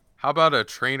 how about a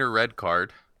trainer red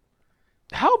card?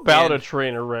 How about a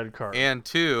trainer red card? And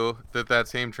two, that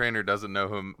same trainer doesn't know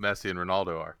who Messi and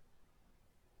Ronaldo are.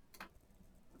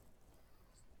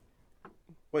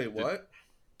 Wait, what?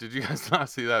 Did you guys not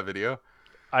see that video?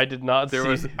 I did not see.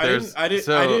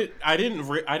 I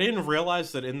didn't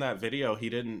realize that in that video he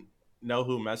didn't know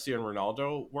who Messi and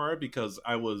Ronaldo were, because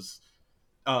I was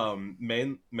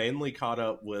mainly caught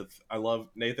up with, I love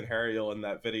Nathan Harriel in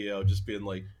that video just being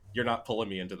like, "You're not pulling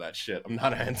me into that shit. I'm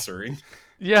not answering."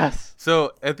 Yes.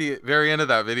 So at the very end of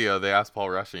that video, they asked Paul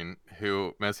Rushing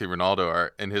who Messi and Ronaldo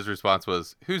are, and his response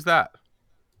was, "Who's that?"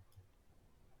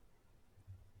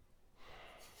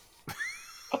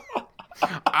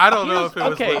 I don't know if it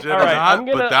was legit or not,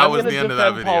 but that was the end of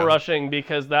that video. Paul Rushing,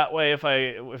 because that way, if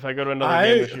I go to another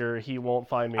game this year, he won't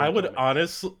find me. I would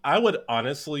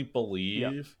honestly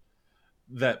believe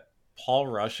that Paul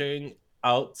Rushing,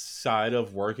 outside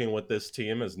of working with this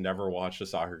team, has never watched a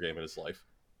soccer game in his life.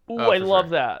 Ooh, I love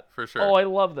that. For sure. Oh, I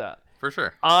love that. For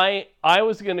sure. I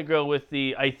was going to go with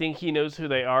I think he knows who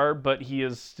they are, but he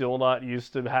is still not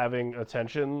used to having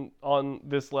attention on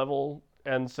this level,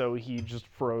 and so he just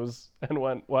froze and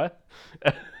went, "What?"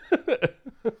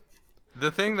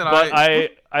 The thing that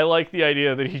I like the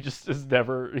idea that he just is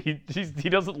never he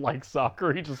doesn't like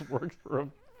soccer. He just works for a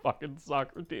fucking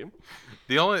soccer team.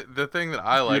 The thing that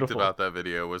I liked about that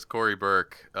video was Corey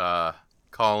Burke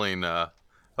calling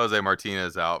Jose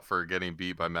Martinez out for getting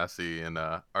beat by Messi in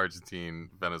a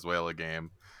Argentine-Venezuela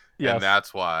game. Yes. And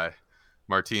that's why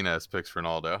Martinez picks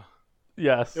Ronaldo.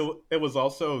 Yes. It was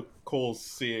also cool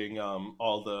seeing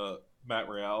all the Matt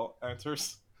Real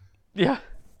answers. Yeah.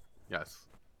 Yes.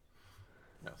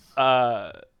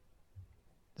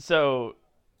 So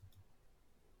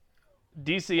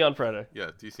DC on Friday.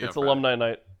 Yeah, DC on Friday. It's alumni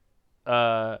night.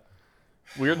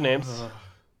 Weird names.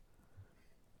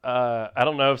 I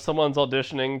don't know if someone's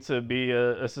auditioning to be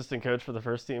an assistant coach for the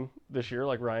first team this year,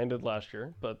 like Ryan did last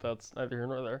year, but that's neither here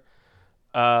nor there.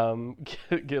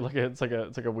 It's like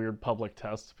a weird public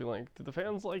test to be like, do the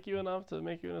fans like you enough to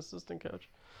make you an assistant coach?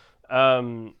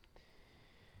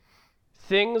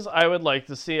 Things I would like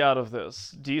to see out of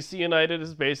this: DC United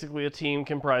is basically a team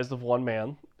comprised of one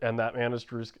man, and that man is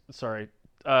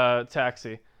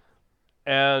Taxi.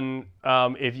 And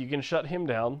if you can shut him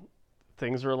down,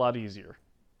 things are a lot easier.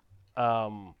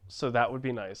 So that would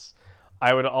be nice.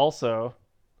 I would also,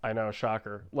 I know,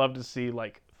 shocker, love to see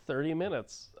like 30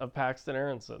 minutes of Paxton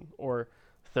Aronson, or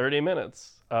 30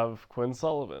 minutes of Quinn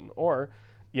Sullivan, or,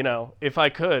 if I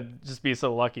could just be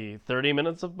so lucky, 30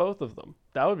 minutes of both of them.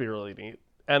 That would be really neat.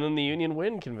 And then the Union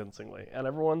win convincingly, and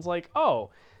everyone's like, "Oh,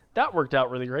 that worked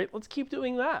out really great. Let's keep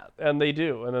doing that." And they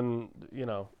do. And then,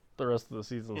 the rest of the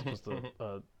season is just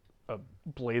a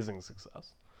blazing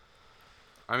success.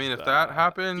 I mean, if that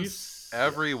happens,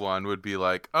 everyone would be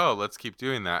like, "Oh, let's keep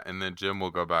doing that," and then Jim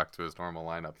will go back to his normal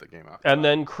lineup the game after. And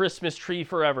then Christmas tree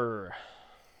forever.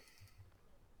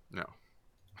 No.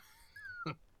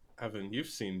 Evan, you've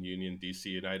seen Union DC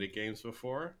United games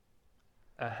before.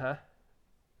 Uh-huh.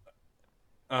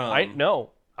 I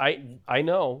know. I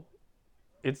know.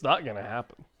 It's not gonna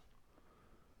happen.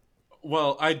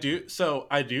 Well, I do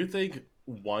think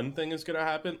one thing is going to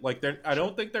happen. Like, I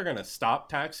don't think they're going to stop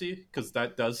Taxi, because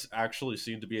that does actually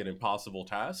seem to be an impossible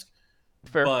task.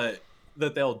 Fair. But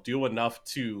that they'll do enough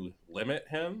to limit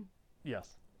him.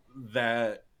 Yes.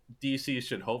 That DC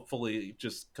should hopefully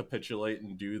just capitulate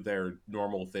and do their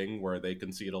normal thing where they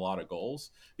concede a lot of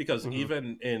goals. Because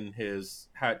even in his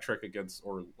hat trick against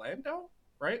Orlando,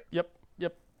 right? Yep.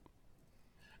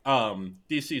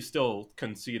 DC still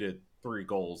conceded 3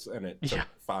 goals, and it took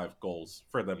 5 goals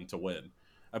for them to win.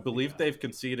 I believe they've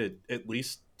conceded at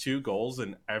least 2 goals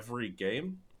in every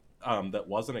game that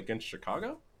wasn't against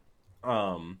Chicago.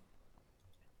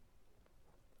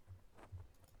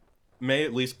 May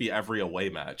at least be every away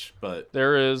match, but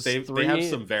There is they have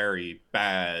some very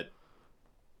bad.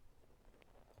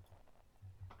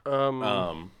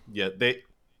 Yeah, they.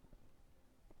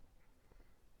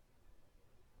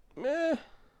 Meh.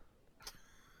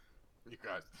 You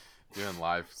guys doing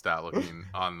live stat looking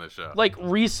on the show. Like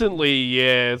recently,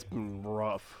 yeah, it's been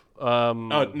rough. Oh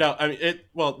no, I mean it.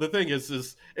 Well, the thing is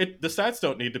the stats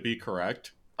don't need to be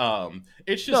correct.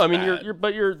 It's just no. I mean,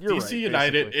 bad. you're DC right,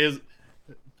 United basically.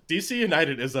 DC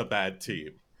United is a bad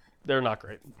team. They're not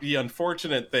great. The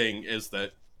unfortunate thing is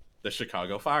that the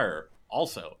Chicago Fire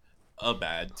also a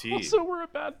bad team. Also, we're a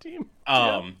bad team.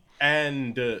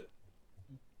 And the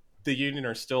Union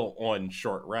are still on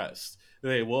short rest.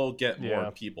 They will get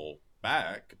more people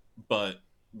back, but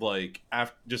like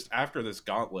after this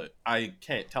gauntlet, I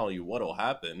can't tell you what'll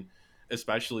happen,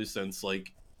 especially since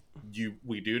like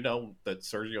we do know that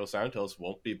Sergio Santos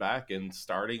won't be back and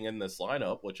starting in this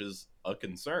lineup, which is a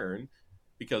concern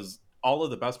because all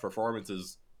of the best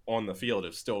performances on the field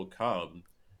have still come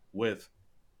with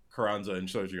Carranza and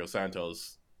Sergio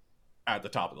Santos at the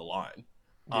top of the line.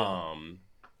 Yeah.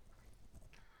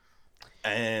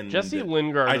 And Jesse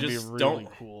Lingard I would be just really don't.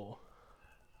 cool.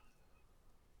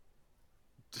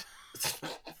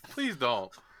 Please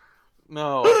don't.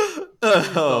 No.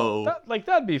 Oh,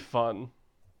 That'd be fun.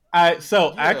 Actually,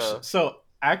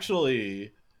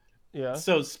 Yeah.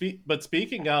 but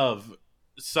speaking of,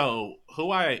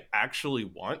 who I actually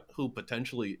want, who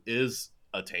potentially is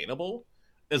attainable,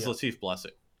 is Latif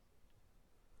Blessing.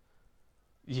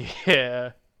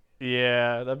 Yeah,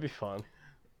 that'd be fun.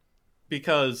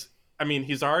 Because I mean,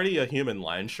 he's already a human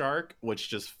land shark, which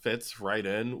just fits right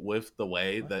in with the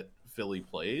way that Philly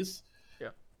plays. Yeah.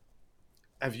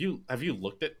 Have you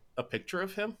looked at a picture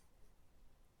of him?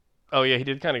 Oh yeah, he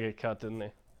did kind of get cut, didn't he?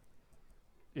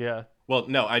 Yeah. Well,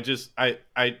 no, I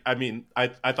mean,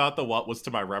 I thought the what was to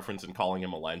my reference in calling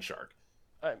him a land shark.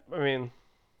 I mean,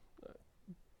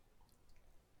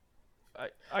 I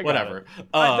got Whatever. it.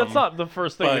 That's not the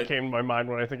first thing that but- came to my mind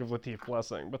when I think of Latif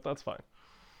Blessing, but that's fine.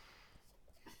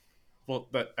 Well,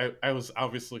 but I was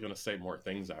obviously going to say more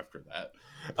things after that.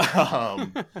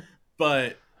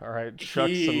 But All right, Chuck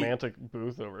Semantic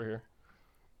Booth over here.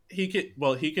 he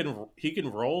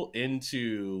can roll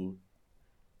into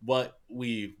what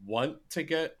we want to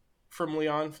get from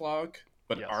Leon Flog,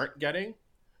 but Yes. aren't getting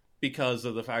because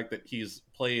of the fact that he's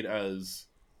played as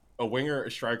a winger,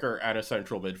 a striker, and a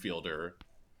central midfielder.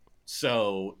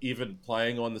 So even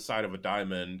playing on the side of a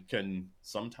diamond can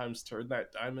sometimes turn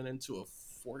that diamond into a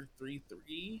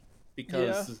 4-3-3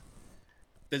 because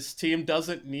this team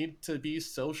doesn't need to be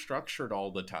so structured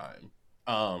all the time.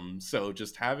 So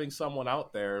just having someone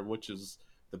out there, which is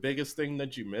the biggest thing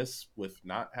that you miss with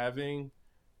not having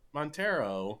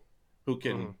Montero, who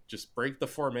can just break the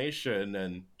formation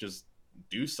and just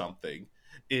do something,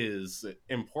 is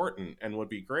important and would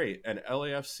be great. And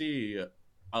LAFC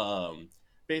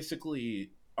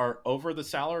basically are over the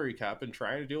salary cap and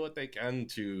trying to do what they can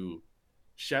to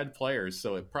shed players,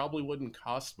 so it probably wouldn't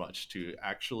cost much to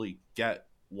actually get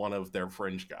one of their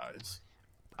fringe guys.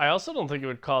 I also don't think it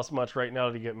would cost much right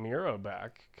now to get Miro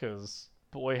back, because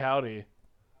boy howdy.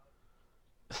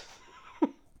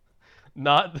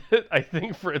 Not that I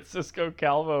think Francisco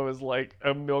Calvo is like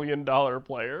 $1 million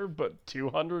player, but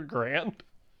 200 grand?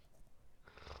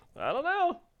 I don't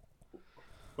know.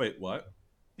 Wait, what?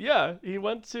 Yeah, he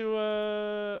went to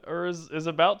or is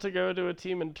about to go to a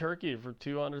team in Turkey for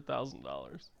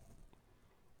 $200,000.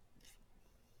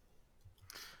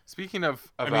 Speaking of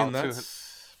about I mean,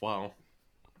 that's wow.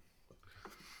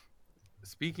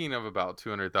 Speaking of about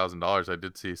 $200,000, I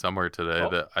did see somewhere today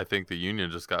that I think the Union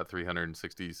just got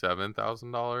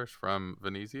 $367,000 from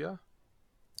Venezia.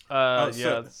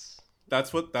 Yeah,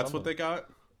 That's what they got.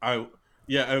 I've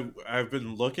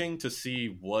been looking to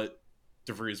see what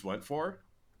DeVries went for.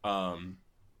 1.5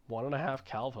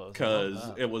 Calvos.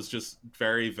 Because it was just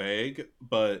very vague.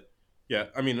 But yeah,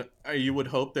 I mean, you would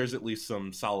hope there's at least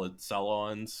some solid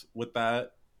sell-ons with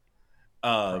that.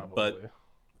 But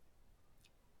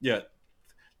yeah,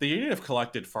 the Union have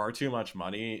collected far too much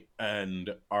money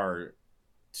and are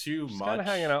too much kind of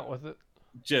hanging out with it.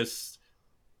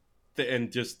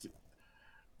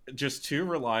 just too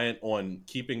reliant on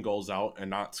keeping goals out and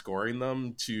not scoring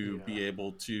them to be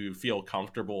able to feel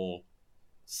comfortable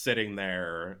sitting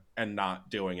there and not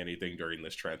doing anything during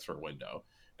this transfer window,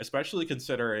 especially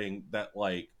considering that,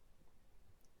 like,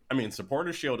 I mean,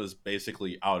 Supporter Shield is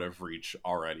basically out of reach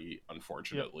already,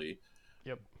 unfortunately.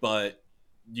 Yep. But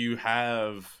you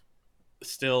have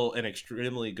still an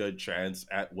extremely good chance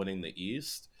at winning the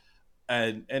East.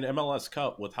 And in MLS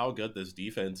Cup, with how good this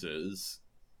defense is,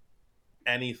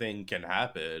 anything can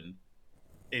happen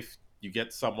if you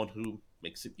get someone who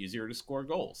makes it easier to score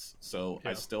goals. So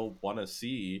I still want to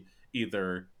see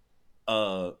either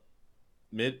a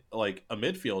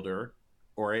midfielder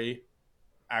or a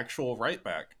actual right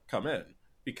back come in,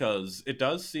 because it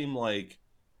does seem like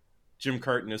Jim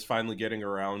Curtin is finally getting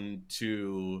around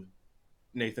to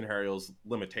Nathan Harriel's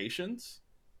limitations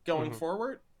going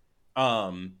forward,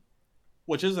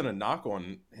 which isn't a knock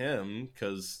on him,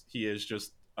 because he is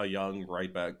just a young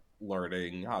right back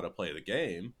learning how to play the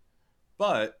game.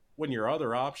 But when your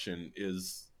other option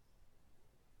is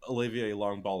Olivier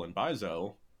Longball and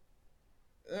Bizo,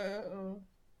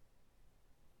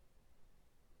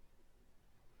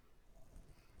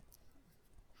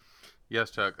 Yes,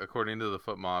 Chuck. According to the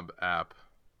FootMob app,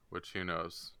 which who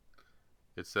knows,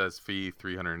 it says fee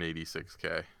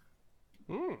 $386K.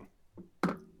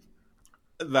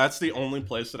 That's the only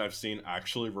place that I've seen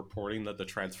actually reporting that the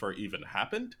transfer even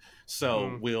happened.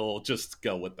 So we'll just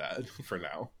go with that for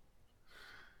now.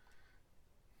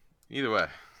 Either way,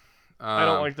 I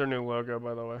don't like their new logo,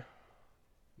 by the way.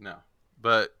 No,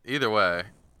 but either way,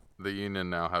 the Union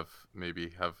now have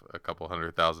a couple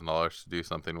 $100,000 to do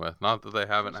something with. Not that they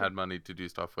haven't had money to do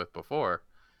stuff with before,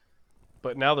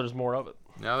 but now there's more of it.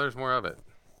 Now there's more of it.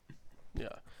 Yeah.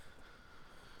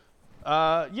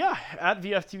 At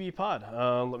VFTB Pod.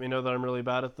 Let me know that I'm really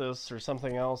bad at this or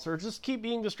something else, or just keep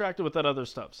being distracted with that other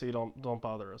stuff so you don't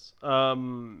bother us.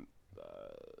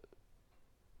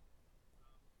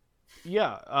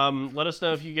 Let us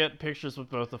know if you get pictures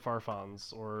with both the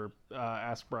Farfans, or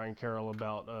ask Brian Carroll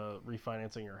about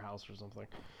refinancing your house or something.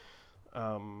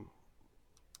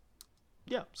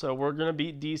 So we're gonna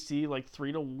beat DC like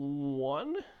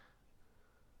 3-1,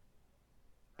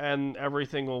 and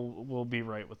everything will be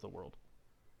right with the world.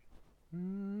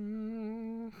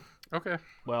 Okay.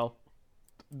 Well,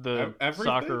 the everything?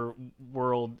 soccer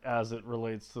world as it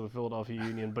relates to the Philadelphia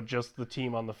Union, but just the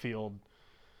team on the field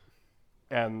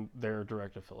and their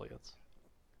direct affiliates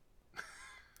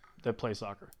that play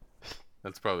soccer.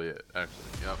 That's probably it, actually.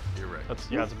 Yep, you're right. That's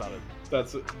about it.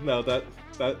 That's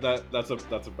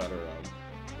a better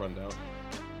rundown.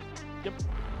 Yep.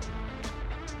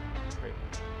 Great.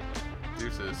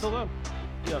 Deuces. Until then.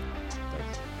 Yep.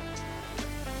 Thanks.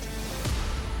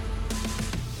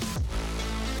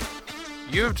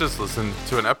 You have just listened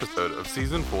to an episode of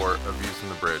Season 4 of Views from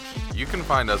the Bridge. You can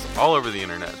find us all over the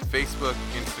internet, Facebook,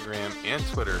 Instagram, and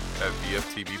Twitter at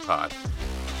VFTB Pod.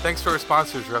 Thanks to our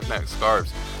sponsors, Roughneck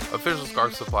Scarves, official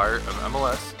scarf supplier of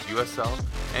MLS, USL,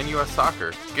 and US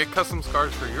Soccer. Get custom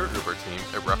scarves for your group or team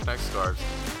at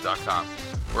roughneckscarves.com.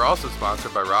 We're also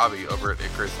sponsored by Robbie over at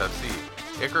Icarus FC.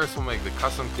 Icarus will make the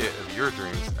custom kit of your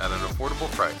dreams at an affordable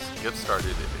price. Get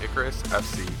started at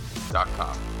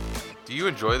IcarusFC.com. Do you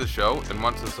enjoy the show and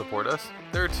want to support us?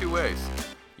 There are two ways.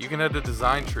 You can head to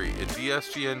Design Tree at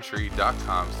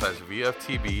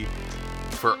dsgntree.com/VFTB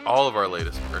for all of our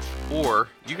latest merch, or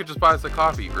you could just buy us a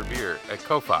coffee or beer at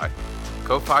Ko-Fi,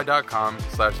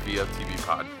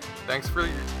 ko-fi.com/VFTBpod. Thanks for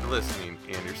listening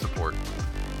and your support.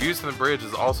 Views from the Bridge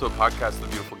is also a podcast of the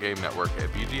Beautiful Game Network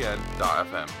at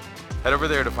bgn.fm. Head over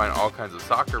there to find all kinds of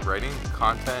soccer writing,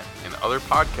 content, and other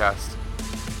podcasts.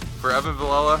 For Evan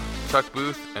Villela, Chuck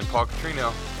Booth, and Paul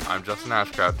Catrino, I'm Justin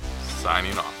Ashcraft,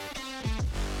 signing off.